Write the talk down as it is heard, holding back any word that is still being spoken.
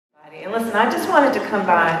And listen, I just wanted to come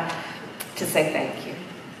by to say thank you.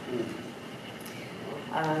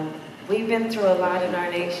 We've been through a lot in our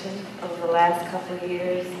nation over the last couple of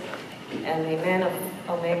years, and the men of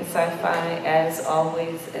Omega Psi Phi, as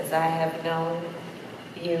always, as I have known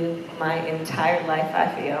you my entire life, I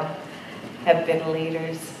feel, have been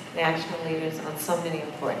leaders, national leaders on so many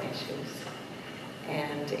important issues,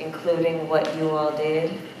 and including what you all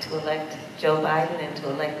did to elect Joe Biden and to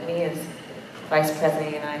elect me as Vice President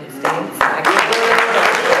of the United States.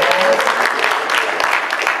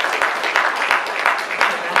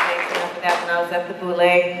 When I was at the Boule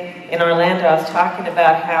in Orlando, I was talking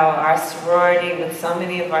about how our sorority, with so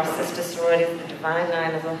many of our sister sororities, the Divine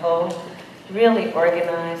Nine as a whole, really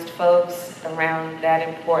organized folks around that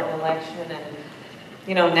important election. And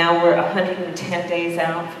you know, now we're 110 days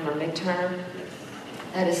out from a midterm.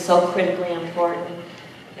 That is so critically important.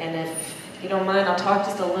 And if you don't mind, I'll talk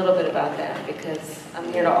just a little bit about that, because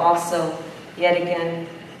I'm here to also, yet again,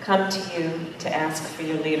 come to you to ask for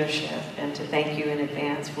your leadership and to thank you in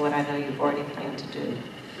advance for what I know you've already planned to do.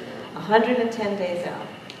 110 days out.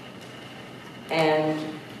 And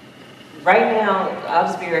right now, I'll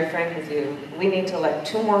just be very frank with you, we need to elect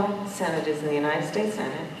 2 more senators in the United States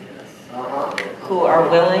Senate who are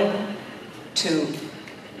willing to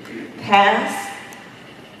pass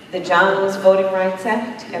the John Lewis Voting Rights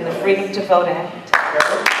Act and the Freedom to Vote Act,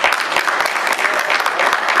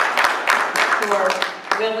 who are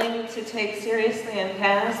willing to take seriously and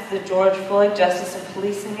pass the George Floyd Justice and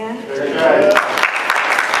Policing Act, who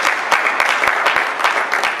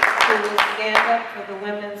will stand up for the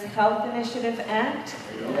Women's Health Initiative Act,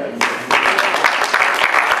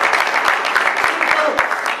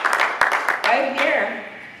 right here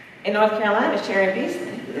in North Carolina, Sherry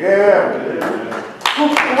Beasley. Who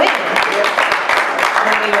can win?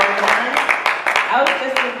 I was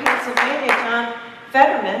just in Pennsylvania, John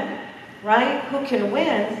Fetterman, right? Who can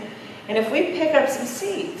win? And if we pick up some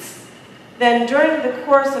seats, then during the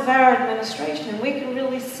course of our administration, we can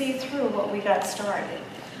really see through what we got started.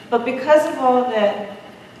 But because of all that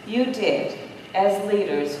you did as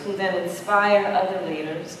leaders, who then inspire other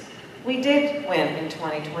leaders, we did win in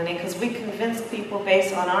 2020 because we convinced people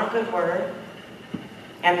based on our good word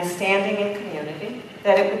and the standing in community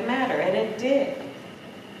that it would matter, and it did.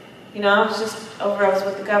 You know, I was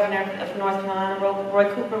with the governor of North Carolina, Roy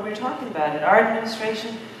Cooper, we were talking about it. Our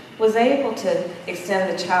administration was able to extend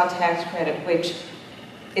the child tax credit, which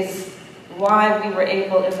is why we were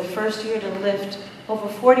able in the first year to lift over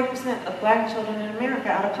 40% of black children in America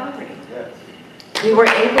out of poverty. Yes. We were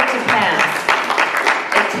able to pass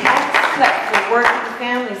a tax cut for working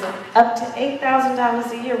families of up to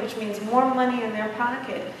 $8,000 a year, which means more money in their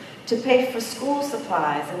pocket to pay for school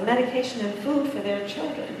supplies and medication and food for their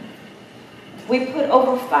children. We put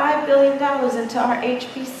over $5 billion into our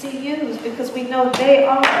HBCUs because we know they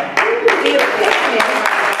are the epitome.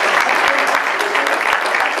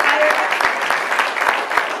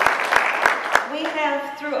 We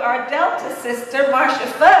have, through our Delta sister, Marcia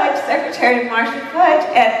Fudge, Secretary Marcia Fudge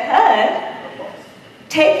at HUD,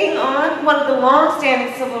 taking on one of the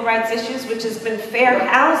long-standing civil rights issues, which has been fair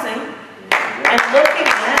housing, and looking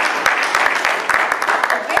at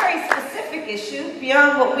issue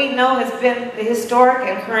beyond what we know has been the historic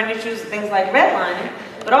and current issues, things like redlining,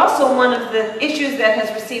 but also one of the issues that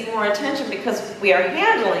has received more attention because we are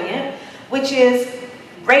handling it, which is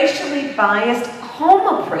racially biased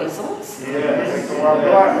home appraisals.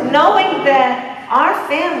 Knowing that our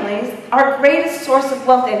families, our greatest source of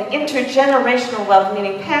wealth and intergenerational wealth,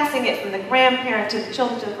 meaning passing it from the grandparent to the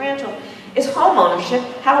children to the grandchildren, is home ownership.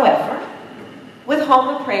 However, with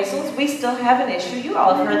home appraisals, we still have an issue. You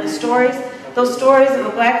all have heard the stories. Those stories of a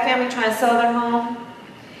black family trying to sell their home,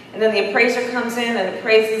 and then the appraiser comes in and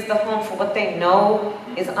appraises the home for what they know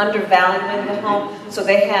is undervaluing the home. So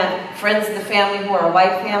they have friends in the family who are a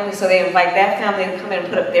white family, so they invite that family to come in and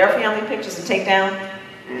put up their family pictures and take down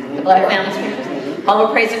the black family's pictures. Home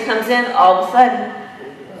appraiser comes in, all of a sudden,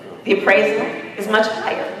 the appraisal is much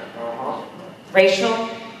higher. Racial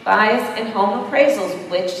bias in home appraisals,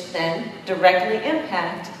 which then directly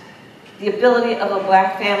impact the ability of a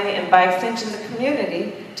black family and by extension the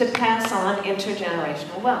community to pass on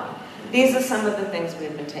intergenerational wealth. These are some of the things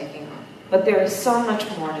we've been taking on. But there is so much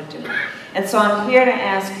more to do. And so I'm here to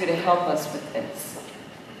ask you to help us with this.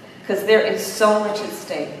 Because there is so much at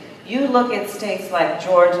stake. You look at states like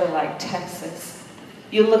Georgia, like Texas.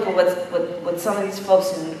 You look at what some of these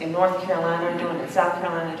folks in North Carolina are doing, in South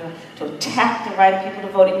Carolina are doing, to attack the right of people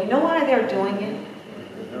to vote. And you know why they're doing it?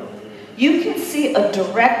 You can see a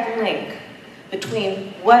direct link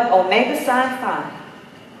between what Omega Psi Phi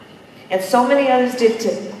and so many others did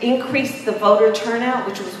to increase the voter turnout,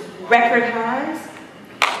 which was record highs,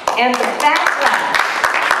 and the backlash,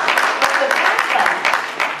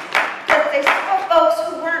 that they saw folks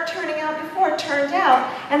who weren't turning out before turned out,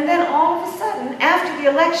 and then all of a sudden, after the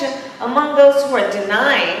election, among those who are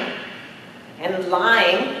denying and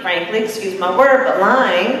lying, frankly, excuse my word, but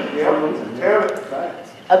lying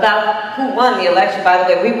about who won the election. By the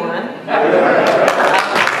way, we won.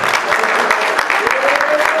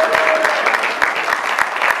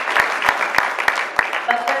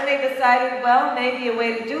 But then they decided, well, maybe a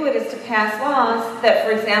way to do it is to pass laws that,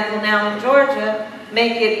 for example, now in Georgia,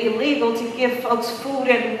 make it illegal to give folks food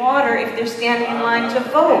and water if they're standing in line to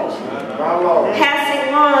vote.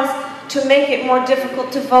 Passing laws to make it more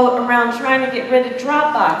difficult to vote around trying to get rid of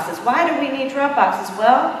drop boxes. Why do we need drop boxes?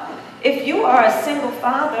 Well, if you are a single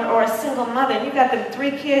father or a single mother, and you got them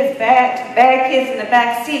 3 kids, bad kids in the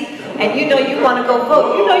back seat, and you know you want to go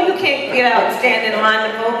vote, you know you can't get out and stand in line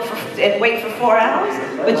to vote and wait for 4 hours,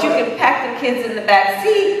 but you can pack the kids in the back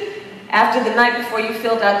seat after the night before you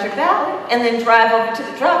filled out your ballot, and then drive over to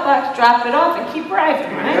the drop box, drop it off, and keep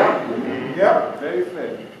driving, right? Yep, very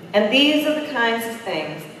fair. And these are the kinds of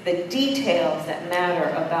things, the details that matter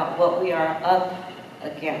about what we are up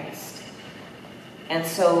against. And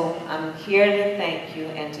so I'm here to thank you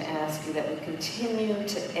and to ask you that we continue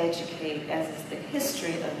to educate, as is the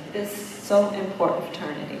history of this so important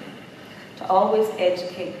fraternity, to always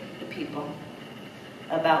educate the people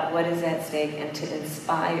about what is at stake and to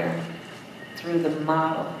inspire through the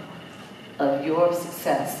model of your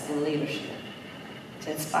success in leadership,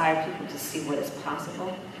 to inspire people to see what is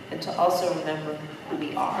possible, and to also remember who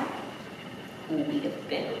we are, who we have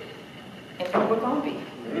been, and who we're going to be.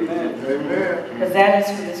 Amen. Amen. Because that is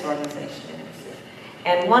who this organization is.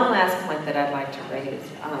 And one last point that I'd like to raise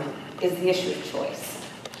is the issue of choice.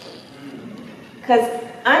 Because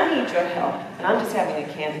I need your help, and I'm just having a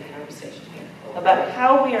candid conversation here, about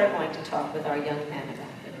how we are going to talk with our young men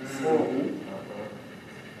about this.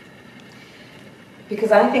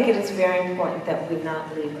 Because I think it is very important that we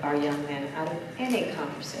not leave our young men out of any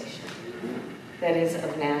conversation that is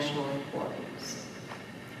of national importance.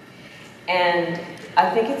 And I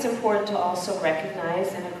think it's important to also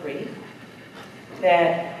recognize and agree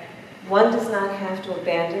that one does not have to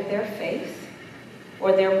abandon their faith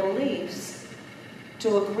or their beliefs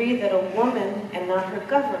to agree that a woman and not her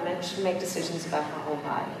government should make decisions about her own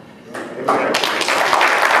body.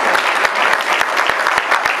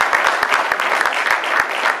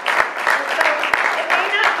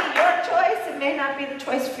 May not be the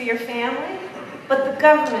choice for your family, but the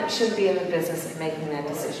government should be in the business of making that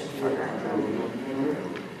decision for her.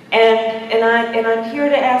 And I'm here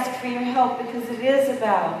to ask for your help because it is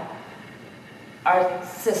about our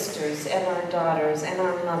sisters and our daughters and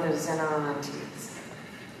our mothers and our aunties.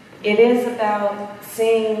 It is about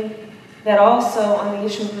seeing that also on the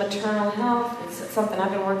issue of maternal health, it's something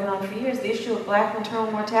I've been working on for years, the issue of Black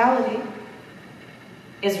maternal mortality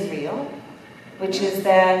is real, which is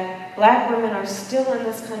that Black women are still in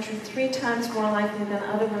this country 3 times more likely than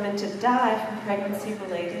other women to die from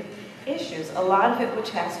pregnancy-related issues. A lot of it which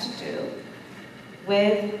has to do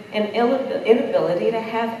with an inability to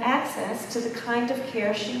have access to the kind of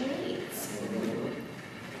care she needs.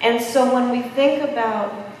 And so when we think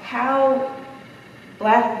about how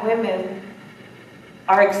Black women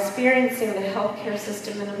are experiencing the healthcare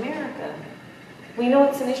system in America, we know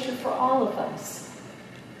it's an issue for all of us.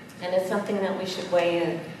 And it's something that we should weigh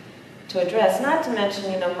in to address. Not to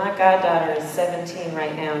mention, you know, my goddaughter is 17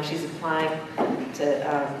 right now, and she's applying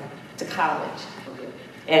to college.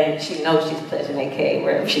 And she knows she's pledging AK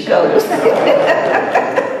wherever she goes.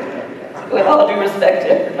 With all due respect to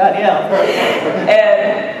everybody else.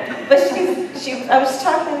 But I was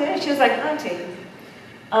talking to her, she was like, Auntie,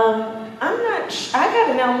 I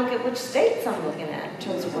gotta now look at which states I'm looking at in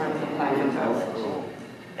terms of where I'm gonna apply for college.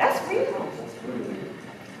 That's real.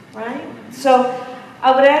 Right? So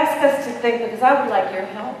I would ask us to think, because I would like your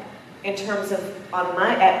help in terms of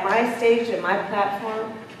at my stage and my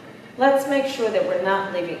platform, let's make sure that we're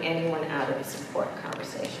not leaving anyone out of this important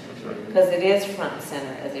conversation, because it is front and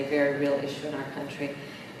center as a very real issue in our country.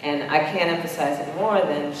 And I can't emphasize it more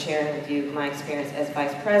than sharing with you my experience as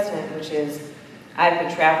vice president, which is I've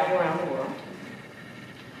been traveling around the world.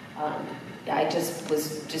 I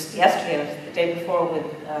was just yesterday, the day before, with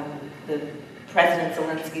the President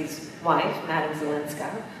Zelensky's wife, Madam Zelenska.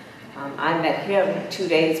 I met him 2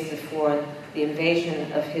 days before the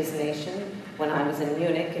invasion of his nation when I was in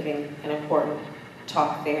Munich giving an important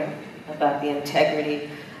talk there about the integrity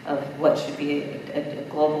of what should be a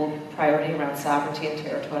global priority around sovereignty and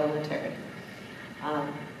territorial integrity.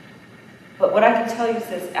 But what I can tell you is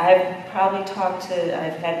this, I've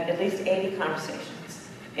had at least 80 conversations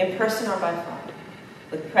in person or by phone,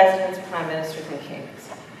 with presidents, prime ministers, and kings,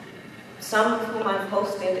 some of whom I've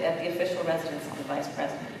hosted at the official residence of the Vice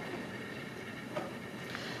President.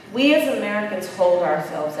 We as Americans hold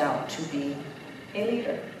ourselves out to be a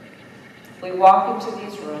leader. We walk into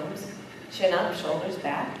these rooms, chin up, shoulders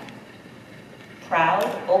back, proud,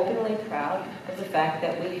 openly proud of the fact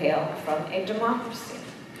that we hail from a democracy,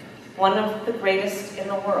 one of the greatest in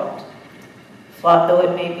the world, flawed though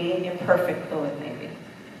it may be, imperfect though it may be.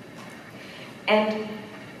 And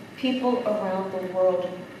people around the world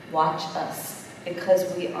watch us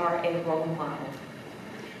because we are a role model.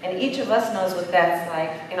 And each of us knows what that's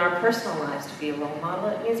like in our personal lives to be a role model.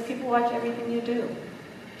 It means people watch everything you do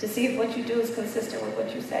to see if what you do is consistent with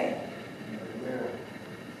what you say. Amen.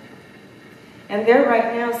 And they're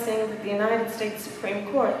right now saying that the United States Supreme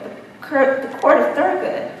Court, the court of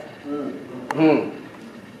Thurgood,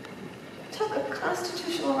 took a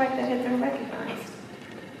constitutional right that had been recognized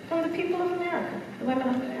from the people of America, the women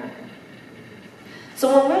of America. So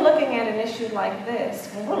when we're looking at an issue like this,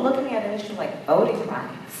 when we're looking at an issue like voting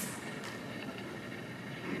rights,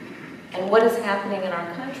 and what is happening in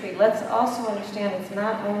our country, let's also understand it's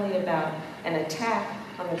not only about an attack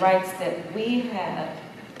on the rights that we have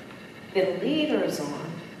been leaders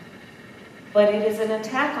on, but it is an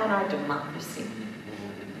attack on our democracy.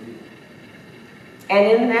 And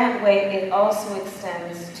in that way, it also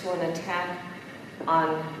extends to an attack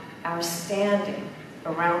on our standing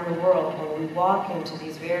around the world when we walk into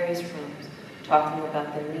these various rooms talking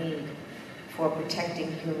about the need for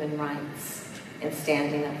protecting human rights and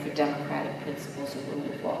standing up for democratic principles and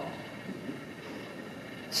rule of law.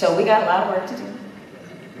 So we got a lot of work to do.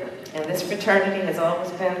 And this fraternity has always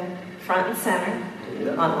been front and center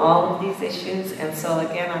on all of these issues. And so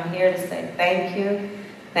again, I'm here to say thank you,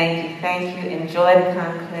 thank you, thank you. Enjoy the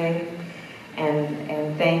conclave.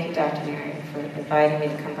 And thank you, Dr. Marion, for inviting me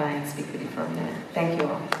to come by and speak with you for a minute. Thank you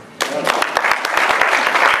all.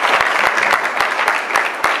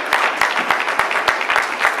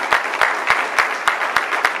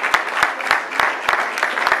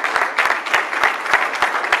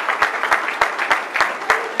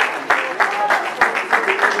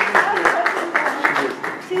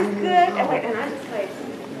 She's good. And I just like,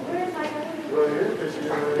 where's my husband? Well, here's the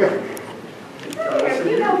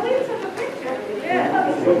You know, we took a picture. Yeah.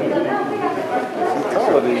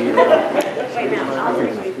 Taller than you. Wait now, I'll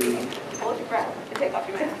take you. Hold your breath and take off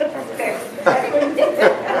your mask. There.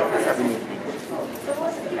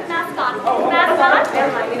 Mask on. Mask on.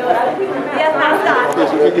 Never mind, you know what? I don't think my mask. Yes, mask on. Okay,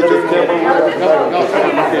 so you can just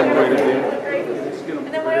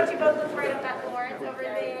And then why don't you both look right up at